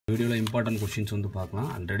வீடியோவில் important questions வந்து பார்க்கலாம்.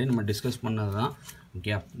 ஆல்ரெடி நம்ம டிஸ்கஸ் பண்ணது தான்.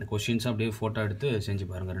 ஓகே, இந்த கொஷின்ஸை அப்படியே ஃபோட்டோ எடுத்து செஞ்சு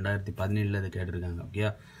பாருங்கள். 2017 இது கேட்டிருக்காங்க. ஓகே,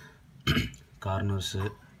 கார்னர்ஸு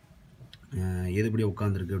எது இப்படி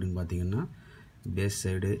உட்காந்துருக்கு அப்படின்னு பார்த்தீங்கன்னா, base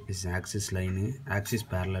side is axis line, axis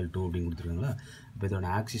parallel 2 அப்படின்னு கொடுத்துருக்காங்களா. இப்போ இதோட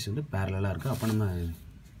ஆக்சிஸ் வந்து பேரலாக இருக்குது. அப்போ நம்ம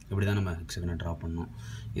இப்படி தான் நம்ம ஹெக்ஸகனை ட்ரா பண்ணோம்.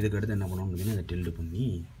 இதுக்கு அடுத்து என்ன பண்ணோம் அப்படின்னா, இதை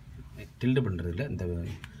டில்டு பண்ணுறதுல இந்த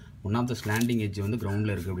one of the slanting edge வந்து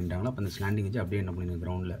கிரவுண்டில் இருக்குது அப்படின்ட்டாங்களா. அப்போ அந்த ஸ்லாண்டிங் எட்ஜ் அப்படியே என்ன பண்ணிடுங்க,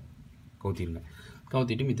 கிரவுண்டில்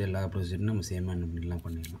கவுத்திட்டு மித்த எல்லா ப்ரொசீஜரும் நம்ம சேமாக என்ன பண்ணிடலாம்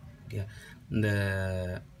பண்ணிடலாம். ஓகே,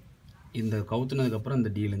 இந்த கவுத்துனதுக்கப்புறம் இந்த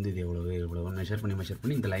டீலேருந்து இது எவ்வளோ மெஷர்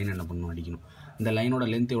பண்ணி இந்த லைன் என்ன பண்ணணும், அடிக்கணும். இந்த லைனோட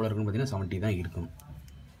லென்த் எவ்வளோ இருக்குன்னு பார்த்தீங்கன்னா 70 தான் இருக்கணும்.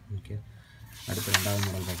 ஓகே, அடுத்து ரெண்டாவது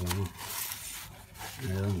மாடல் பார்க்கலாமா.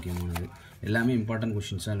 அதுதான் முக்கியமானது. எல்லாமே இம்பார்ட்டன்ட்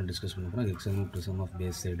கொஷின்ஸாக எல்லாம் டிஸ்கஸ் பண்ண போகிறோம். Hexagonal prism of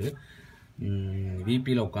base side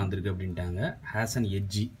விபியில் உட்காந்துருக்கு அப்படின்ட்டாங்க. Has and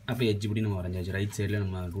edge. அப்போ எட்ஜ் இப்படி நம்ம வரைஞ்சாச்சு. ரைட் சைடில்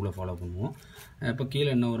நம்ம ரூலை ஃபாலோ பண்ணுவோம். இப்போ கீழே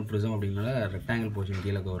என்ன வரும், ப்ரிசம் அப்படின்னால ரெக்டாங்கிள் போர்ஷன்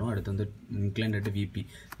கீழே வரும். அடுத்து வந்து இன்க்ளைண்ட் அட்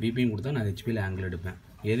விபின்னு கொடுத்தா நான் ஹெச்பியில் ஆங்கிள் எடுப்பேன்.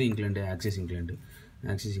 எது inclined, axis inclined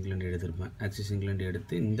எடுத்திருப்பேன். Axis inclined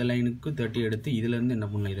எடுத்து இந்த லைனுக்கு 30 எடுத்து இதிலேருந்து என்ன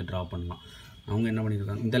பண்ணலாம், இதை ட்ரா பண்ணலாம். அவங்க என்ன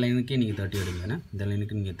பண்ணியிருக்காங்க, இந்த லைனுக்கே நீங்கள் 30 எடுங்கன்னா இந்த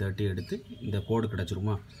லைனுக்கு நீங்கள் 30 எடுத்து இந்த கோடு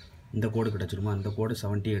கிடச்சிருமா, அந்த கோடு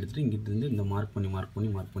 70 எடுத்துகிட்டு இங்கிருந்து இந்த மார்க் பண்ணி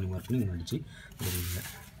இங்கே அடிச்சு வருவீங்க.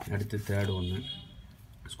 அடுத்து தேர்டு ஒன்று,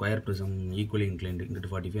 ஸ்கொயர் ப்ரிசம் ஈக்குவலி இன்க்ளைண்டு,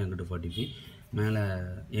 இங்கிட்டு 45 அங்கிட்டு 45. மேலே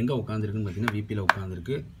எங்கே உட்காந்துருக்குன்னு பார்த்தீங்கன்னா விபியில்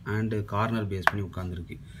உட்காந்துருக்கு. அண்டு கார்னர் பேஸ் பண்ணி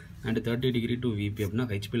உட்காந்துருக்கு. அண்டு 30 டிகிரி டு விபி அப்படின்னா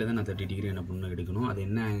ஹெச்பியில் தான் நான் 30 டிகிரி என்ன பண்ணணும் எடுக்கணும். அது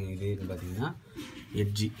என்ன இதுன்னு பார்த்தீங்கன்னா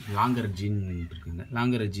எட்ஜி, லாங்கர் எட்ஜின்னு இருக்காங்க.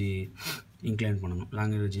 லாங்கர் எட்ஜி இன்க்ளைன் பண்ணணும்.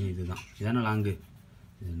 லாங்கர் எட்ஜி இதான லாங்கு,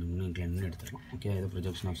 இது இன்னும் இன்க்ளைன் பண்ணி எடுத்துக்கலாம். ஓகே, இது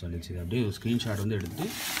ப்ரொஜெக்ஷன் ஆஃப் சாலிட்ஸ். இது அப்படியே ஸ்க்ரீன்ஷாட் வந்து எடுத்துகிட்டு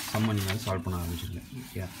சம்ம நீங்கள் சால்வ் பண்ண ஆரம்பிச்சிருக்கேன்.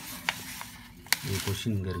 ஓகே, இது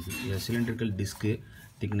கொஷின் இங்கே இருக்குது. Cylindrical disc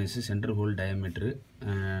thickness, centre whole diameter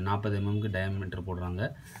 40 mm diameter போடுறாங்க.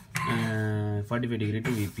 45 டிகிரி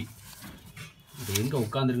டு விபி. இது எங்கே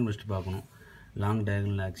உட்காந்துருக்குன்னு ஃபஸ்ட்டு பார்க்கணும். Long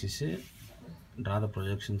diagonal axis, draw the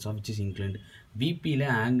projections of which is inclined. விபியில்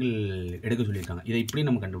angle எடுக்க சொல்லியிருக்காங்க. இதை இப்படி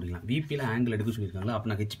நம்ம கண்டுபிடிக்கலாம். விபியில் ஆங்கிள் எடுக்க சொல்லியிருக்காங்களா, அப்போ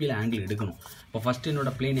நான் ஹெச்பியில் ஆங்கிள் எடுக்கணும். இப்போ ஃபஸ்ட்டு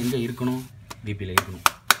என்னோடய பிளேன் எங்கே இருக்கணும், விபியில் இருக்கணும்.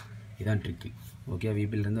 இதுதான் ட்ரிக்கு. ஓகே,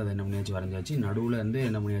 விபியிலேருந்து அதை என்ன பண்ணியாச்சு, வரைஞ்சாச்சு. நடுவில் வந்து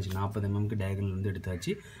என்ன பண்ணியாச்சு, 40 mm டயகனல் வந்து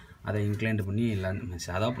எடுத்தாச்சு. அதை இன்க்ளைண்ட் பண்ணி எல்லாம்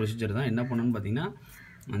சாதா ப்ரொசீஜர் தான். என்ன பண்ணணும்னு பார்த்தீங்கன்னா,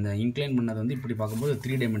 அந்த இன்க்ளைன் பண்ணது வந்து இப்படி பார்க்கும்போது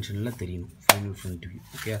 3 டைமென்ஷனில் தெரியணும். Final front view.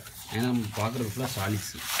 ஓகே, ஏன்னா நம்ம பார்க்குறது ஃபுல்லாக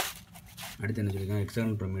சாலிட்ஸ். அடுத்து என்ன சொல்லியிருக்காங்க,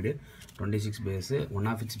 external pyramid 26 base, one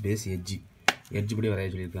of it's base edge இப்படி வரைய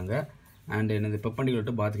சொல்லியிருக்காங்க. அண்ட் என்னது perpendicular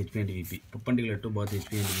to path HP and VP. Perpendicular to path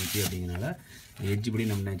HP and VP அப்படிங்கிறனால எட்ஜ் இப்படி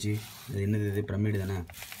நம்மனாச்சு. இது என்னது, இது பிரமிடு தானே,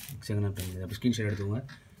 எக்ஸ்டர்னல் பிரமிடு. அப்போ ஸ்க்ரீன்ஷாட் எடுத்துக்கோங்க.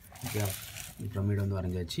 ஓகே, பிரமிடு வந்து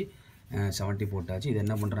வரைஞ்சாச்சு. 70 போட்டாச்சு. இது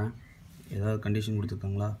என்ன பண்ணுறேன், ஏதாவது கண்டிஷன்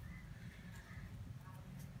கொடுத்துருக்காங்களா,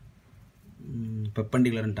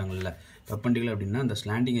 பெர்பெண்டிகுலர்ன்ட்டாங்கல்ல. பெர்பெண்டிகுலர் அப்படின்னா அந்த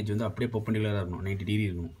ஸ்லாண்டிங் எட்ஜ் வந்து அப்படியே பெர்பெண்டிகுலராக இருக்கணும். 90 டிகிரி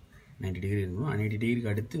இருக்கணும். 90 டிகிரிக்கு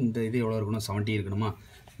அடுத்து இந்த இது எவ்வளோ இருக்கணும், 70 இருக்கணுமா.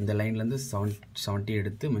 இந்த லைன்லேருந்து 70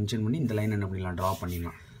 எடுத்து மென்ஷன் பண்ணி இந்த லைன் என்ன பண்ணிடலாம், ட்ரா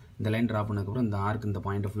பண்ணிடலாம். இந்த லைன் ட்ரா பண்ணதுக்கப்புறம் இந்த ஆர்க்கு இந்த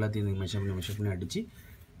பாயிண்ட் ஃபுல்லாக மெஷர் பண்ணி அடித்து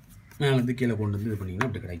மேலேருந்து கீழே கொண்டு வந்து இது பண்ணிங்கன்னா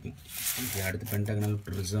அப்படி கிடைக்கும். ஓகே, அடுத்து pentagonal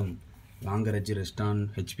prism, longer edge rest on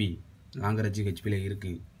HP. Longer edge ஹெச்பியில்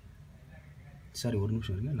இருக்குது. சாரி, ஒரு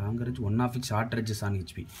நிமிஷம் இருக்குது. Longer edge one of it short edges on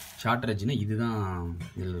HP. Short எட்ஜ்னா இதுதான்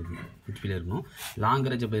இதில் இருக்கணும், ஹெச்பியில் இருக்கணும்.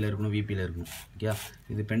 லாங்கர் எட்ஜ் அப்போ இதில் இருக்கணும், விபியில் இருக்கணும். ஓகே,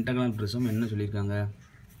 இது பென்டகனல் ப்ரிசம் என்ன சொல்லியிருக்காங்க,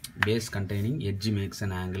 base containing edge maths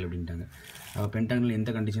and angle அப்படின்ட்டாங்க. அப்போ பென்டகனல் எந்த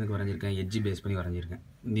கண்டிஷனுக்கு வரைஞ்சிருக்கேன், எட்ஜ் பேஸ் பண்ணி வரைஞ்சிருக்கேன்.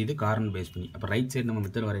 இது கார்னர் பேஸ் பண்ணி. அப்போ ரைட் சைடு நம்ம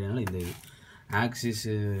மெத்தட் வரைகிறதுனால இந்த இது axis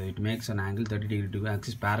it makes and angle 30 degree to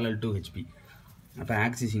axis parallel to HP. அப்போ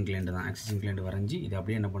ஆக்சிஸ் இன்க்ளைண்ட் தான். ஆக்சிஸ் இன்க்ளைண்ட் வரைஞ்சி இதை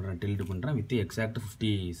அப்படியே என்ன பண்ணுறேன், டில்டு பண்ணுறேன். வித் எக்ஸாக்ட்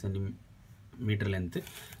 50 சென்டிமீட்டர் லென்த்து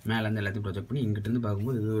மேலேருந்து எல்லாத்தையும் ப்ரொஜெக்ட் பண்ணி இங்கிட்டிருந்து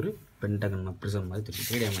பார்க்கும்போது இது ஒரு பென்டகனல் ப்ரிசம் மாதிரி தெரியும்.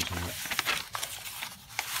 3 டைமென்ஷனில்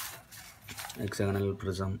hexagonal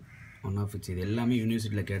prism one of it's. இது எல்லாமே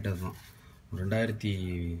யூனிவர்சிட்டியில் கேட்டது தான்.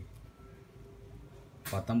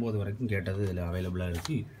 2019 வரைக்கும் கேட்டது இதில் அவைலபிளாக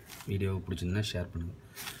இருக்குது. வீடியோ பிடிச்சிருந்தா ஷேர் பண்ணுங்கள்.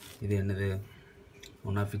 இது என்னது,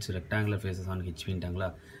 one of it's rectangular faces on ஹெச்பின்ட்டாங்களா.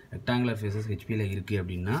 Rectangular faces ஹெச்பியில் இருக்குது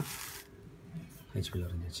அப்படின்னா ஹெச்பியில்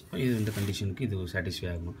வரைஞ்சாச்சு. இது இந்த கண்டிஷனுக்கு இது சாட்டிஸ்ஃபை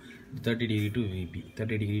ஆகணும். 30 degree to VP.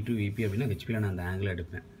 30 degree to VP அப்படின்னா ஹெச்பியில் நான் அந்த ஆங்கிள்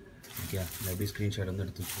எடுப்பேன். ஓகே, இந்த அப்படியே ஸ்க்ரீன்ஷாட் வந்து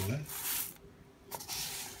எடுத்து வச்சுக்கோங்க.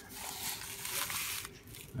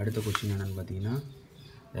 அடுத்த கொஸ்டின் என்னென்னு பார்த்தீங்கன்னா,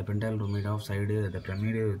 த pentagonal pyramid off side the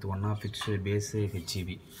pyramid with one of it's base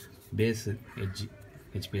HEP. Base edge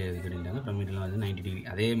HP எடுத்துக்கிட்டாங்க. பிரமிடெலாம் வந்து 90 டிகிரி.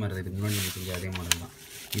 அதே மாதிரி தான், இதுக்கு முன்னாடி நம்ம செஞ்ச அதே மாடல் தான்.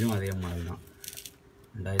 இதுவும் அதே மாடல் தான்.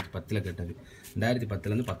 2010 கேட்டது.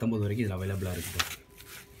 2010லேருந்து 19 வரைக்கும் இதில் அவைலபிளாக இருக்குது.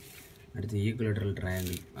 அடுத்து equilateral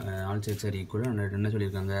triangle, all sides are equal. என்ன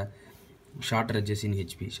சொல்லியிருக்காங்க, ஷார்ட்டர் எட்ஜஸ் இன்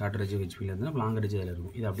ஹெச்பி, ஷார்ட்டர் எட்ஜ் ஹெச்பியில் இருந்தால் லாங் எட்ஜ் அதில்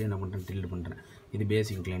இருக்கும். இது அப்படியே என்ன பண்ணுறேன், டில்ட் பண்ணுறேன். இது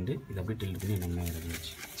பேஸ் இன்க்ளைண்டு, இது அப்படியே டில்ட் பண்ணி நம்ம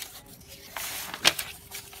வச்சு.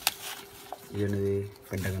 இது என்னது,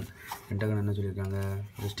 பென்டகன். பென்டகன் என்ன சொல்லியிருக்காங்க,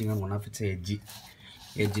 resting on one of it's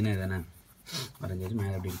எட்ஜ்னா இதானே வரைஞ்சாச்சு.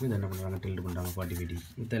 மேலே அப்படி இருக்குது. இது என்ன பண்ணுறாங்க, டில்ட் பண்ணுறாங்க 45 டிகிரி.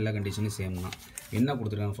 மற்ற எல்லா கண்டிஷனும் சேம் தான். என்ன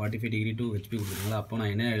கொடுத்துருக்காங்க, 45 டிகிரி டு ஹெச்பி கொடுத்துருக்காங்க. அப்போ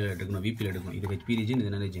நான் என்ன எடுக்கணும், விபியில் எடுக்கணும். இது ஹெச்பி ரீஜன், இது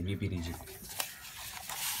என்ன region, VP region.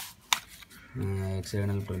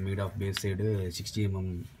 External mid of base side 60 mm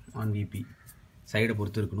on VP சைடை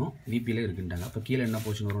பொறுத்து இருக்கணும். விபியில் இருக்குன்ட்டாங்க. அப்போ கீழே என்ன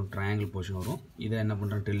போர்ஷன் வரும், ட்ரையாங்கிள் போர்ஷன் வரும். இதை என்ன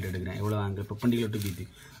பண்ணுறேன், டில்ட் எடுக்கிறேன். எவ்வளோ ஆங்கிள், பெர்பெண்டிகுலர் டு விபி.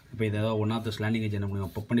 இப்போ இதை one of the slanting edge என்ன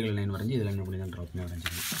பண்ணுவோம், பெர்பெண்டிகுலர் லைன் வரைஞ்சி இதில் என்ன பண்ணி தான் ட்ராப் பண்ணி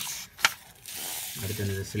வரைஞ்சிக்கணும். அடுத்து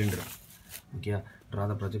என்னது, cylinder. Okay, draw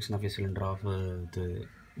the projection of A cylinder of the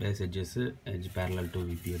base edges edge parallel to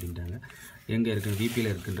VP அப்படின்ட்டாங்க. எங்கே இருக்குது,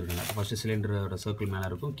 விபியில் இருக்குன்றிருக்காங்க. ஃபஸ்ட்டு சிலிண்டரோட சர்க்கிள் மேலே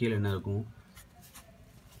இருக்கும், கீழே என்ன இருக்கும்,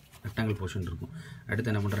 ரெக்டாங்கிள் போர்ஷன் இருக்கும். அடுத்து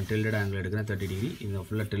என்ன பண்ணுறேன், டில்டட் ஆங்கிள் எடுக்கிறேன் 30 டிகிரி. இதை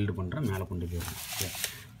ஃபுல்லாக டில்டு பண்ணுறேன், மேலே கொண்டு போயிடுறேன். ஓகே,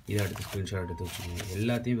 இதை அடுத்து ஸ்க்ரீன்ஷாட் எடுத்து வச்சுக்கோங்க.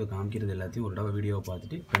 எல்லாத்தையும் இப்போ காமிக்கிறது எல்லாத்தையும் ஒரு தடவை வீடியோவை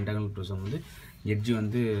பார்த்துட்டு, பென்டகனல் ப்ரிசம் வந்து எட்ஜ்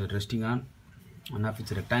வந்து resting on one of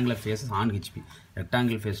it's rectangular faces on HP.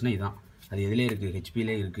 Rectangle ஃபேஸ்னால் இதுதான், அது எதிலே இருக்குது,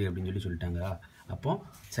 ஹெச்பியிலே இருக்குது அப்படின்னு சொல்லிட்டாங்க. அப்போ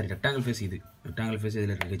சரி, ரெக்டாங்கிள் ஃபேஸ் இது, ரெக்டாங்கிள் ஃபேஸ்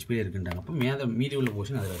இதில் இருக்குது, ஹெச்பியிலே இருக்குன்ட்டாங்க. அப்போ மீதி உள்ள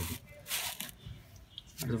போர்ஷன் அதில் இருக்குது.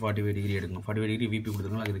 அடுத்து 45 டிகிரி எடுக்கணும். 45 டிகிரி விபி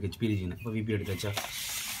கொடுத்துருக்கோம், அதுக்கு ஹெச்பி ரீஜன். இப்போ விபி எடுத்தாச்சா,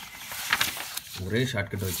 ஒரே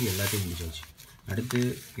ஷார்ட்கட்டை வச்சு எல்லாத்தையும் முடிச்சாச்சு. அடுத்து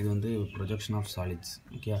இது வந்து projection of solids.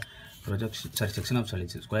 Okay, section of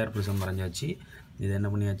solids. Square prism வரைஞ்சாச்சு. இது என்ன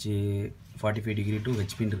பண்ணியாச்சு, 45 டிகிரி டு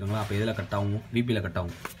ஹெச்பின்னு இருக்காங்களா. அப்போ இதில் கட் ஆகும், விபியில் கட்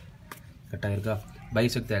ஆகும். கட் ஆகிருக்கா.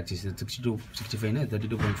 பைசெக்ட் ஆக்சிஸ் 65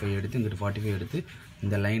 32.5 எடுத்து இங்கிட்டு 45 எடுத்து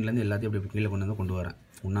இந்த லைன்லேருந்து எல்லாத்தையும் அப்படி கீழே கொண்டு வரேன்.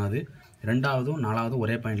 ஒன்றாவது, ரெண்டாவதும் நாலாவதும்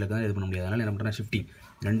ஒரே பாயிண்டில் தான் இது பண்ண முடியாது. அதனால் என்ன பண்ணுறேன், ஷிஃப்டிங்.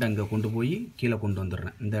 ரெண்டு அங்கே கொண்டு போய் கீழே கொண்டு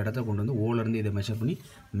வந்துடுறேன். இந்த இடத்த கொண்டு வந்து ஓலேருந்து இதை மெஷர் பண்ணி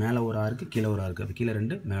மேலே ஒரு ஆருக்கு, கீழே ஒரு ஆருக்கு. அது கீழே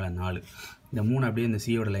 2, மேலே 4. இந்த 3 அப்படியே இந்த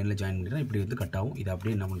சியோட லைனில் ஜாயின் பண்ணிடுறேன். இப்படி வந்து கட் ஆகும். இதை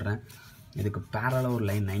அப்படியே என்ன பண்ணுறேன், இதுக்கு பேரலாக ஒரு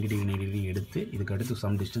லைன் 90 டிகிரி எடுத்து இதுக்கு அடுத்து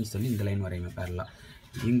சம் டிஸ்டன்ஸ் தள்ளி இந்த லைன் வரையுங்க பேரலாக.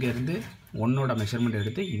 இங்கேருந்து 1ஓட மெஷர்மெண்ட்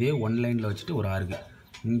எடுத்து இதே 1 லைனில் வச்சுட்டு ஒரு ஆருக்கு.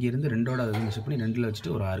 இங்கேருந்து 2ஓட அதை மெஷர் பண்ணி 2ல்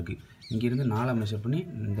வச்சுட்டு ஒரு ஆருக்கு. இங்கேருந்து 4 மெஷர் பண்ணி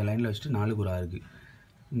இந்த லைனில் வச்சுட்டு 4க்கு ஒரு ஆருக்கு.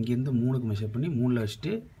 இங்கேருந்து 3க்கு மெஷர் பண்ணி 3ல்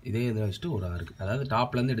வச்சுட்டு இதே இதில் வச்சுட்டு ஒரு ஆருக்கு. அதாவது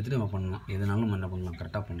டாப்லேருந்து எடுத்துகிட்டு நம்ம பண்ணலாம். எதுனாலும் நம்ம என்ன பண்ணலாம்,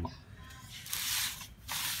 கரெக்டாக பண்ணலாம்.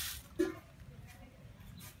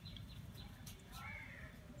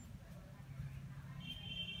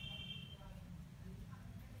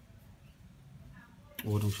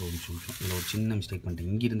 ஒரு நிமிஷம் இதில் ஒரு சின்ன மிஸ்டேக் பண்ணிட்டேன்.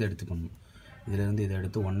 இங்கேருந்து எடுத்து பண்ணணும். இதிலேருந்து இதை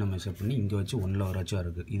எடுத்து 1 மெஷர் பண்ணி இங்கே வச்சு 1ல் ஒரு வச்சு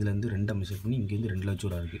இருக்குது. இதுலேருந்து 2 மெஷர் பண்ணி இங்கேருந்து 2ல் வச்சு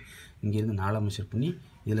ஒரு இருக்குது. இங்கேருந்து 4 மெஷர் பண்ணி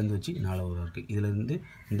இதுலேருந்து வச்சு 4 ஒரு இருக்குது. இதுலேருந்து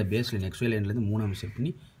இந்த பேஸ் லைன் எக்ஸ்ஒய் லைன்லேருந்து 3 மெஷர்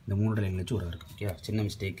பண்ணி இந்த 3 லைனில் வச்சு ஒரு இருக்குது. ஓகே, சின்ன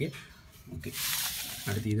மிஸ்டேக்கு. ஓகே,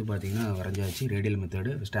 அடுத்து இது பார்த்திங்கன்னா வரைஞ்சாச்சு. Radial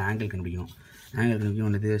method. ஃபஸ்ட்டு ஆங்கிள் கண்டுபிடிக்கணும். ஆங்கிள்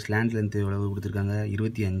கண்டுபிடிக்கணும். இது ஸ்லாண்ட் லென்த்து எவ்வளவு கொடுத்துருக்காங்க,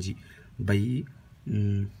 25 by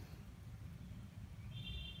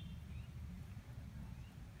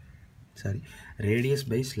radius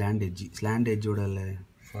by slant edge. Slant எட்ஜோட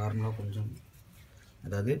formula கொஞ்சம்,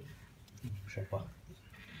 அதாவது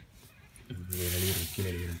கீழே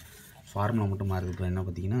எழுதுறேன், ஃபார்முலா மட்டும் மாறுது. இப்போ என்ன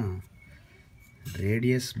பார்த்தீங்கன்னா,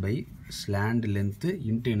 radius by slant length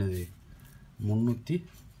into என்னது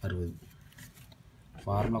 360.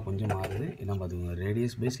 ஃபார்முலா கொஞ்சம் மாறுது. என்ன பார்த்துக்கோங்க,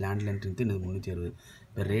 radius by slant length into என்னது 360.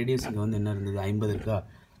 இப்போ ரேடியஸ் இங்கே வந்து என்ன இருந்தது, 50 இருக்கா,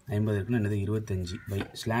 50 இருக்குன்னா என்னது 25 பை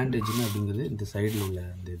ஸ்லாண்ட் எட்ஜ்னு அப்படிங்கிறது இந்த சைடில் உள்ள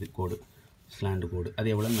இந்த இது கோடு, ஸ்லாண்டு கோடு. அது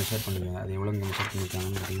எவ்வளோ மெஷர் பண்ணுவீங்க, அது எவ்வளோ மெஷர்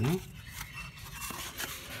பண்ணியிருக்காங்கன்னு பார்த்தீங்கன்னா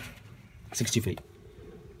 65.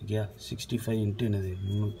 ஓகே, 65 இன்ட்டு என்னது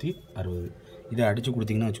 360. இதை அடித்து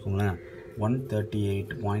கொடுத்தீங்கன்னா வச்சுக்கோங்களேன்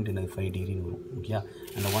 138.5 டிகிரின்னு வரும். ஓகே,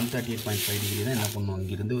 அந்த 138.5 டிகிரி தான் என்ன பண்ணணும்,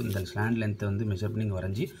 இங்கேருந்து இந்த ஸ்லாண்ட் லென்த்தை வந்து மெஷர் பண்ணி இங்கே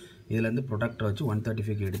வரைஞ்சி இதிலேருந்து ப்ரொடக்டரை வச்சு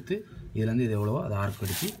 135 எடுத்து இதுலேருந்து இது எவ்வளவோ அதை ஆர்க்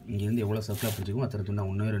அடித்து இங்கேருந்து எவ்வளோ சர்க்கிளாக பிரிச்சுக்கும் அத்தனை துண்டா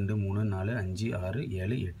 1 2 3 4 5 6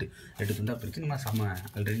 7 8 துண்டாக பிரித்து நம்ம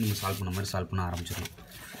ஆல்ரெடி நம்ம சால்வ் பண்ண மாதிரி சால்வ் பண்ண ஆரம்பிச்சிடணும்.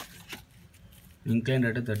 Incline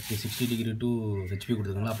rate 60 degree to HP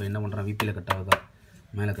கொடுத்துருக்காங்களா. அப்போ என்ன பண்ணுறான், விபியில் கட் ஆகுதா,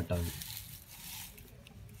 மேலே கட் ஆகுது.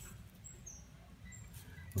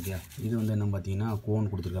 ஓகே, இது வந்து என்ன பார்த்தீங்கன்னா கோன்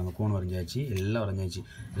கொடுத்துருக்காங்க. கோன் வரைஞ்சாச்சு, எல்லாம் வரைஞ்சாச்சு.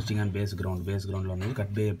 ரெஸ்டிங் ஆன் பேஸ் கிரவுண்டில் வந்து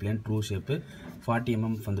cut by plane true shape 40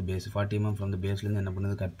 mm from the base. 40 mm from the பேஸ்லேருந்து என்ன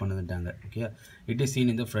பண்ணுது, cut பண்ணுதுட்டாங்க. Okay, it is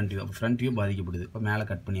scene இந்த ஃப்ரண்ட் வியூ. அப்போ ஃப்ரண்ட் வியூ பாதிக்கப்படுது. இப்போ மேலே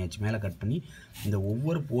கட் பண்ணியாச்சு. மேலே கட் பண்ணி இந்த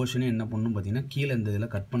ஒவ்வொரு போர்ஷனையும் என்ன பண்ணணும் பார்த்தீங்கன்னா, கீழே இந்த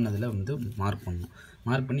இதில் கட் பண்ணதில் வந்து மார்க் பண்ணணும்.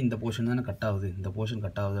 மார்க் பண்ணி இந்த போர்ஷன் தானே கட் ஆகுது, இந்த போர்ஷன்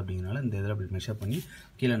கட் ஆகுது அப்படிங்கிறனால இந்த இதில் அப்படி மெஷர் பண்ணி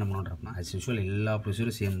கீழே என்ன பண்ணணும், ஆஸ் யூஷுவல் எல்லா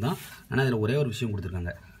ப்ரொசீஜரும் சேம் தான். ஆனால் இதில் ஒரே ஒரு விஷயம்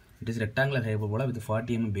கொடுத்துருக்காங்க, it is rectangular hyperbola with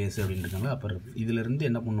 40 mm base அப்படின்னு இருக்காங்க. அப்புறம் இதிலேருந்து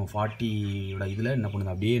என்ன பண்ணும், 40யோட இதில் என்ன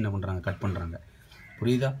பண்ணுது, அப்படியே என்ன பண்ணுறாங்க, கட் பண்ணுறாங்க.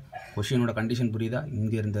 புரியுதா? கொஷினோட கண்டிஷன் புரியுதா?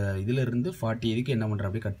 இங்கே இருந்த இதிலிருந்து 40 இதுக்கு என்ன பண்ணுறேன்,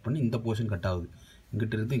 அப்படியே கட் பண்ணி இந்த போர்ஷன் கட் ஆகுது,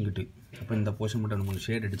 இங்கிட்டு இருந்து இங்கிட்டு. அப்போ இந்த போர்ஷன் மட்டும் 2 3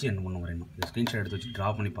 ஷேட் அடித்து என்ன பண்ண வரையணும். இந்த ஸ்க்ரீன்ஷாட் எடுத்து வச்சு ட்ரா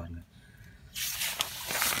பண்ணி பாருங்கள்.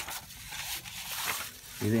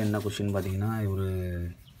 இது என்ன கொஷின் பார்த்தீங்கன்னா, ஒரு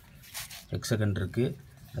ஹெக்ஸகன் இருக்குது,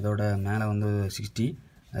 அதோட மேலே வந்து 60,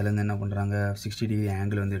 அதுலேருந்து என்ன பண்ணுறாங்க 60 டிகிரி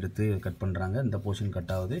ஆங்கிள் வந்து எடுத்து கட் பண்ணுறாங்க. இந்த போர்ஷன்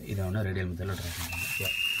கட் ஆகுது. இதை வேணால் ரேடியல் மெத்தடில் ட்ரா பண்ணுறாங்க. ஓகே,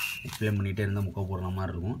 எக்ஸ்பிளைன் பண்ணிகிட்டே இருந்தால் முக்க போடுற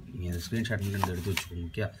மாதிரி இருக்கும். நீங்கள் இந்த ஸ்க்ரீன்ஷாட் மட்டும் எடுத்து வச்சுக்கோங்க.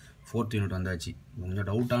 ஓகே, 4th யூனிட் வந்தாச்சு. கொஞ்சம்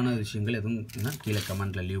டவுட்டான விஷயங்கள் எதுவும் கீழே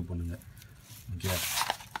கமெண்ட்டில் லீவ் பண்ணுங்கள். ஓகே,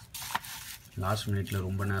 லாஸ்ட் மினிட்டில்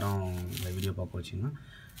ரொம்ப நேரம் இந்த வீடியோ பார்க்க வச்சிங்கன்னா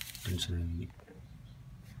டென்ஷன் ஆகுங்க.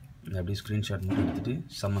 இந்த அப்படியே ஸ்க்ரீன்ஷாட் மட்டும் எடுத்துகிட்டு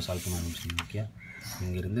செம்ம சால்வ் பண்ண ஆரம்பிச்சிடுங்க. ஓகே,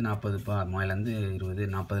 இங்கேருந்து 40 மேலேருந்து 20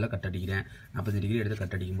 40 கட் அடிக்கிறேன். 40 டிகிரி எடுத்து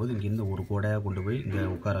கட் அடிக்கும்போது இங்கேருந்து ஒரு கோடையாக கொண்டு போய் இங்கே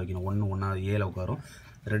உட்கார வைக்கணும். 1 ஏல உட்காரும்,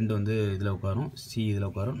 2 வந்து இதில் உட்காரும், சி இதில்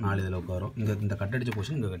உட்காரும், 4 இதில் உட்காரும். இங்கே இந்த கட் அடித்த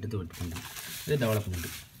போர்ஷன் இங்கே கட்டு வெட்டு பண்ணுறோம். இது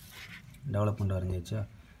டெவலப்மெண்ட் வரைஞ்சிச்சா?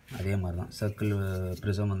 அதே மாதிரி தான் சர்க்கிள்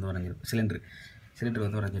ப்ரிசம் வந்து வரைஞ்சிருக்கும். சிலிண்டர்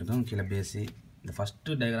வந்து வரைஞ்சிருக்கோம். கீழே பேஸு. இந்த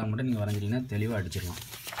ஃபஸ்ட்டு டயக்ராம் மட்டும் நீங்கள் வரைஞ்சிட்டிங்கன்னா தெளிவாக அடிச்சிடலாம்.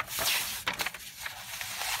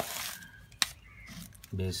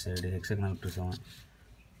 Base side hexagonal prism,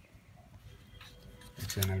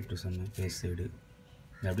 base side.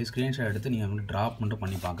 இது அப்படியே ஸ்க்ரீன்ஷாட் எடுத்து நீங்கள் வந்து ட்ராப் மட்டும்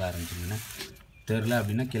பண்ணி பார்க்க ஆரம்பிச்சிங்கன்னா, தெரில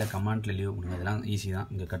அப்படின்னா கீழே கமெண்ட்டில் லீவ் பண்ணுங்கள். இதெல்லாம் ஈஸி தான்.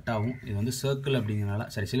 இங்கே கட் ஆகும். இது வந்து சர்க்கிள் அப்படிங்கிறனால,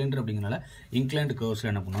 சிலிண்டர் அப்படிங்கிறனால இன்க்ளைன்டு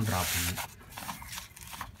கர்வ்ஸில் என்ன பண்ணணும், ட்ராப் பண்ணணும்.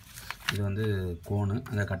 இது வந்து கோனு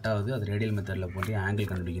அங்கே கட் ஆகுது. அது ரேடியல் மெத்தடில் போட்டு ஆங்கிள்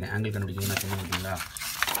கண்டுபிடிக்கிறேன். ஆங்கிள் கண்டுபிடிக்கிறது நான் சொன்னேன் பார்த்தீங்களா,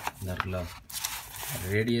 இந்த இருக்குல்ல,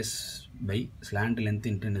 radius by slant length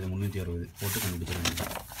into இது 360 போட்டு கண்டுபிடிச்சிருங்க.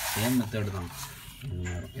 சேம் மெத்தடு தான்.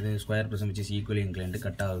 இது ஸ்கொயர் ப்ரிசம் வச்சு ஈக்குவலி இன்க்ளைன்டு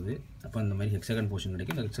கட் ஆகுது. அப்போ இந்த மாதிரி ஹெக்ஸகன் போர்ஷன்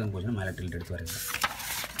கிடைக்கும். இந்த ஹெக்ஸகன் போர்ஷன் மேலே டில்ட் எடுத்து வரைக்கும்.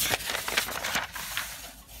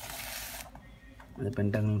 அது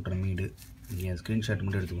பென்டகனல் பிரமிடு. இங்கே ஸ்க்ரீன்ஷாட்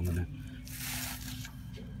மட்டும் எடுத்துக்கோங்க.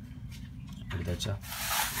 எடுத்தாச்சா?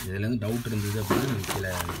 இதுலேருந்து டவுட் இருந்தது அப்படின்னா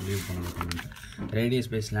கீழே லீவ் பண்ணணும். Radius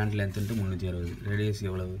by slant லென்த்துன்ட்டு 360. ரேடியஸ்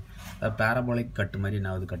எவ்வளவு? அது பேரபாலிக் கட் மாதிரி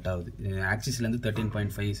நான் கட் ஆகுது. ஆக்சிஸ்லேருந்து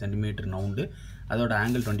 13.5 சென்டிமீட்டர் நவுண்டு, அதோட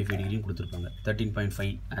ஆங்கிள் 25 டிகிரியும் கொடுத்துருப்பாங்க.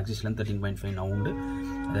 13.5 ஆக்சிஸ்லேருந்து 13.5 நவுண்டு.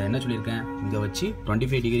 அதை என்ன சொல்லியிருக்கேன், இங்கே வச்சு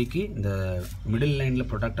 25 டிகிரிக்கு இந்த மிடில் லைனில்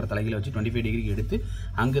ப்ரொடக்டர் தலைகளை வச்சு 25 டிகிரிக்கு எடுத்து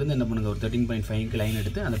அங்கேருந்து என்ன பண்ணுங்கள், ஒரு 13.5க்கு லைன்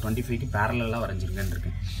எடுத்து அந்த 25க்கு பேரலாக வரைஞ்சிருங்கன்னு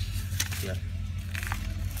இருக்கேன். ஓகே,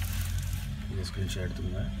 இதை ஸ்க்ரீன்ஷாட்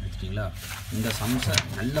எடுத்துக்கோங்க. எடுத்துட்டிங்களா? இந்த சம்ஸை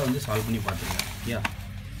நல்லா வந்து சால்வ் பண்ணி பார்த்துருங்க. ஓகே,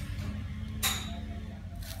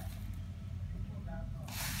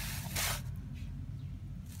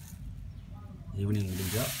 ஈவினிங்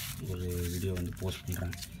முடிஞ்சால் ஒரு வீடியோ வந்து போஸ்ட்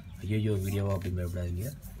பண்ணுறேன். ஐயோ வீடியோவா அப்படின்னு பயப்படாதீங்க,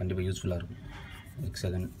 கண்டிப்பாக யூஸ்ஃபுல்லாக இருக்கும்.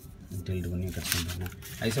 ஹெக்ஸகன் டெல்டு பண்ணி கட் பண்ணுறாங்க.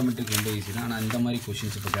 ஐசோமெட்ரிக் ரொம்ப ஈஸி தான். ஆனால் இந்த மாதிரி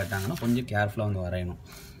கொஷின்ஸ் இப்போ கேட்டாங்கன்னா கொஞ்சம் கேர்ஃபுல்லாக வந்து வரையணும்.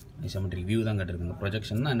 ஐசோமெட்ரிக் வியூ தான் கேட்டிருக்காங்க.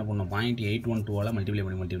 ப்ரொஜெக்ஷன்னா என்ன பண்ணணும், 0.812 மல்டிப்ளை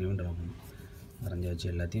பண்ணி ட்ரா பண்ணணும். வரைஞ்சி வச்சு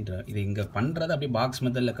எல்லாத்தையும் இது இங்கே பண்ணுறதை அப்படியே பாக்ஸ்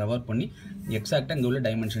மெத்தடில் கவர் பண்ணி எக்ஸாக்டாக இங்கே உள்ள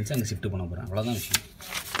டைமென்ஷன்ஸை அங்கே ஷிஃப்ட் பண்ண போகிறேன். அவ்வளோதான் விஷயம்.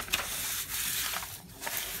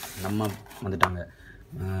 நம்ம வந்துட்டாங்க.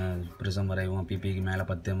 ப்ரிசம் வரைவோம். பிபிக்கு மேலே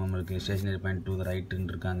 10 mm இருக்குது. ஸ்டேஷனரி பாயிண்ட் டு ரைட்டுன்னு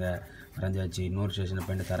இருக்காங்க, வரைஞ்சாச்சு. இன்னொரு ஸ்டேஷனரி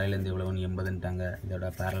பாயிண்ட் தரையிலேருந்து எவ்வளோன்னு 80ன்ட்டாங்க. இதோட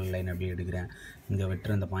பேரல் லைன் அப்படியே எடுக்கிறேன். இங்கே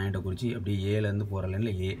வெட்டுற அந்த பாயிண்ட்டை குறித்து அப்படியே ஏலேருந்து போகிற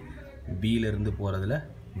லைனில் ஏ, பியிலேருந்து போகிறதுல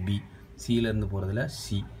பி, சியிலேருந்து போகிறதுல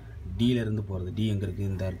சி, டியிலேருந்து போகிறது டி எங்கே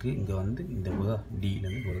இருக்குது, இந்த இருக்குது. இங்கே வந்து இந்த போதா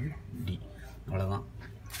டியிலேருந்து போகிறது டி. அவ்வளோதான்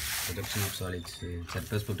projection of solids,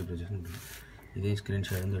 perspective projection. இதே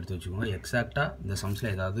ஸ்க்ரீன்ஷாட் வந்து எடுத்து வச்சுக்கோங்க. எக்ஸாக்டாக இந்த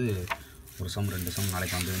சம்ஸில் ஏதாவது ஒரு சம் 2 சம்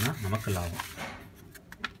நாளைக்கு வந்ததுன்னா நமக்கு லாபம்.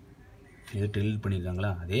 இது டெலிட்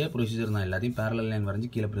பண்ணியிருக்காங்களா, அதே ப்ரொசீஜர் தான். எல்லாத்தையும் பேரலல் லைன் வரைஞ்சி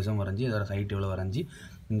கீழே ப்ரிசம் வரைஞ்சி அதோட ஹைட் எவ்வளோ வரைஞ்சி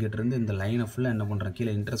இங்கிட்டிருந்து இந்த லைனை ஃபுல்லாக என்ன பண்ணுறேன்,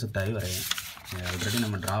 கீழே இன்டர்செப்ட் ஆகி வரையும். ஆல்ரெடி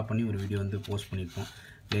நம்ம ட்ரா பண்ணி ஒரு வீடியோ வந்து போஸ்ட் பண்ணியிருக்கோம்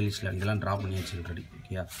ப்ளேலிஸ்ட்டில். இதெல்லாம் ட்ரா பண்ணியாச்சு ஆல்ரெடி.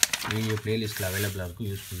 ஓகேயா, வீடியோ ப்ளேலிஸ்ட்டில் அவைலபிளாக இருக்கும்,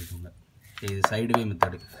 யூஸ் பண்ணிக்கோங்க. இது சைடுவே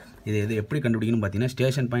மெத்தடு. இது எப்படி கண்டுபிடிக்கணும்னு பார்த்தீங்கன்னா,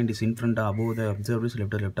 station point is in front above the observers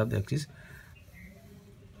left of the axis.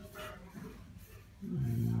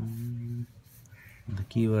 இந்த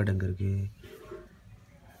கீவேர்டு எங்கே இருக்குது,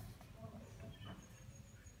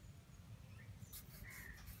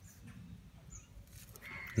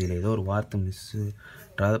 இதில் ஏதோ ஒரு வார்த்தை miss.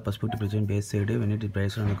 Draw the perspective projection base side when it is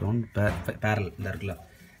based on the ground barrel. இந்த இருக்குல்ல,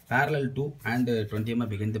 parallel to and 20 mm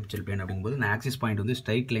behind the picture plane அப்படிங்கும்போது இந்த ஆக்சிஸ் பாயிண்ட் வந்து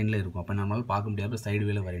ஸ்ட்ரைட் லைனில் இருக்கும். அப்போ நம்மளால் பார்க்க முடியாது, சைடு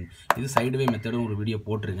வேல வரையணும். இது சைடு வே மெத்தடும் ஒரு வீடியோ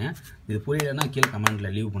போட்டிருக்கேன். இது புரியலைன்னா கீழே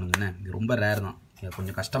கமெண்ட்டில் லீவ் பண்ணுங்கண்ணே. இது ரொம்ப ரேர் தான்.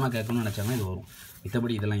 கொஞ்சம் கஷ்டமாக கேட்கணும்னு நினச்சாங்கன்னா இது வரும்.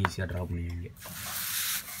 மற்றபடி இதெல்லாம் ஈஸியாக ட்ரா பண்ணுவீங்க.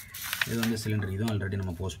 இது வந்து சிலிண்டர். இதுவும் ஆல்ரெடி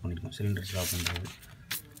நம்ம போஸ்ட் பண்ணியிருக்கோம், சிலிண்டர் ட்ரா பண்ணுறது.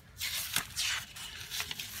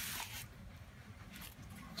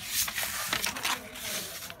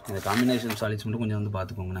 இந்த காம்பினேஷன் சாலிட்ஸ் மட்டும் கொஞ்சம் வந்து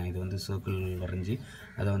பார்த்துக்கோங்க. நான் இது வந்து சர்க்கிள் வரைஞ்சி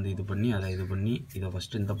அதை வந்து இது பண்ணி இது பண்ணி இதை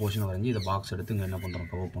ஃபஸ்ட்டு இந்த போர்ஷனை வரைஞ்சி இதை பாக்ஸ் எடுத்து இங்கே என்ன பண்ணுறோம்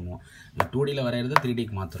கவர் பண்ணுவோம். இந்த 2Dயில் வரைகிறத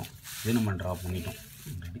 3Dக்கு மாற்றுறோம். இது நம்ம ட்ரா பண்ணிட்டோம்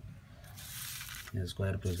ஆல்ரெடி. இது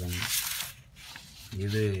ஸ்கொயர் ப்ளஸ் 1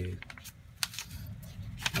 இது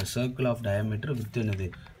சர்க்கிள் ஆஃப் டயாமீட்டர் வித் என்னது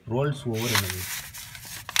ரோல்ஸ் ஓவர் என்னது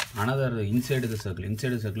another inside the circle.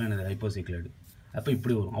 Inside circle என்னது ஹைப்போசைக்ளைடு. அப்போ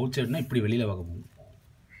இப்படி வரும். அவுட் சைடுனா இப்படி வெளியில் பார்க்க போகும்.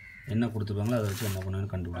 என்ன கொடுத்துருக்காங்களோ அதை வச்சு என்ன பண்ணுன்னு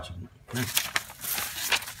கண்டுபிடிச்சிக்கணும்.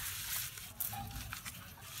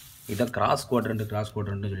 இதை கிராஸ் குவாட்ரண்ட்டு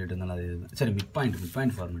சொல்லிட்டு இருந்தாலும் அது இதுதான். சரி, மிட்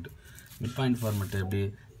பாயிண்ட் ஃபார்மெட்டு எப்படி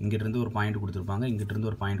இங்கிட்டிருந்து ஒரு பாயிண்ட் கொடுத்துருப்பாங்க, இங்கிட்டிருந்து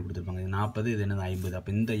ஒரு பாயிண்ட் கொடுத்துருப்பாங்க. இது 40, இது என்னது 50.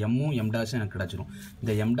 அப்போ இந்த எம்மும் எம்டாஸும் எனக்கு கிடச்சிரும்.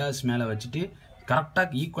 இந்த எம்டாஸ் மேலே வச்சுட்டு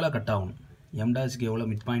கரெக்டாக ஈக்குவலாக கட் ஆகணும். எம்டாஸுக்கு எவ்வளோ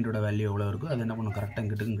மிட் பாயிண்டோட வேல்யூ எவ்வளோ இருக்கோ அது என்ன பண்ணணும் கரெக்டாக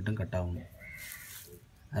இங்கிட்டும் கட் ஆகணும்.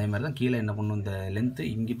 அதே மாதிரி தான் கீழே என்ன பண்ணணும் இந்த லென்த்து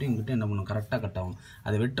இங்கிட்டும் என்ன பண்ணணும் கரெக்டாக கட் ஆகணும்.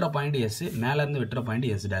 அது வெட்டுற பாயிண்ட் எஸ், மேலேருந்து வெட்டுற பாயிண்ட்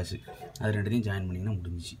எஸ் டேஷு. அது ரெண்டுத்தையும் ஜாயின் பண்ணிங்கன்னா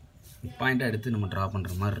முடிஞ்சிச்சு. மிட் பாயிண்ட்டாக எடுத்து நம்ம ட்ரா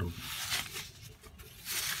பண்ணுற மாதிரி இருக்கும்.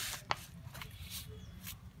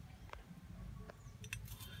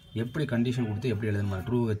 எப்படி கண்டிஷன் கொடுத்து எப்படி எழுதணும்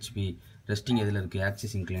ட்ரூ ஹெச்பி ரெஸ்டிங் எதில் இருக்குது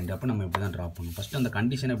ஆக்சிஸ் இன்க்ளைண்ட். அப்போ நம்ம இப்படி தான் ட்ரா பண்ணணும். ஃபஸ்ட்டு அந்த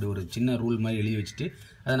கண்டிஷனை இப்படி ஒரு சின்ன ரூல் மாதிரி எழுதி வச்சுட்டு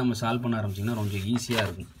அதை நம்ம சால்வ் பண்ண ஆரம்பிச்சிங்கன்னா கொஞ்சம் ஈஸியாக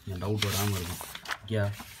இருக்கும். டவுட் வராமல் இருக்கும். ஓகே,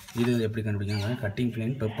 இது எப்படி கண்டுபிடிக்காங்க cutting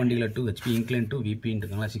plane perpendicular to HP incline to விபின்னு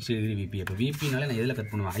இருக்காங்களா 60 டிகிரி விபி. அப்போ விபினால நான் எதில்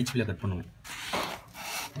கட் பண்ணுவேன் ஹெச்பியில் கட் பண்ணுவேன்.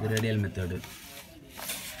 இது ரேடியல் மெத்தடு.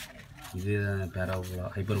 இது பேராபோலா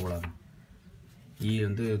ஹைப்பர்போலா. இ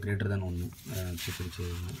வந்து கிரேட்டர் தான் 1 பிடிச்சி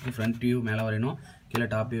ஃப்ரண்ட் வியூ மேலே வரையணும், கீழே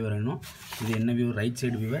டாப் வியூ வரையணும். இது என்ன வியூ ரைட்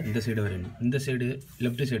சைடு வியூவை இந்த சைடு வரையணும், இந்த சைடு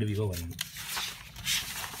லெஃப்ட் சைடு வியூவை வரையணும்.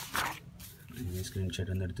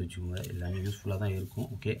 ஸ்க்ரீன்ஷாட் வந்து எடுத்து வச்சுக்கோங்க. எல்லாமே யூஸ்ஃபுல்லாக தான் இருக்கும்.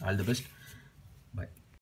 Okay, all the best, by.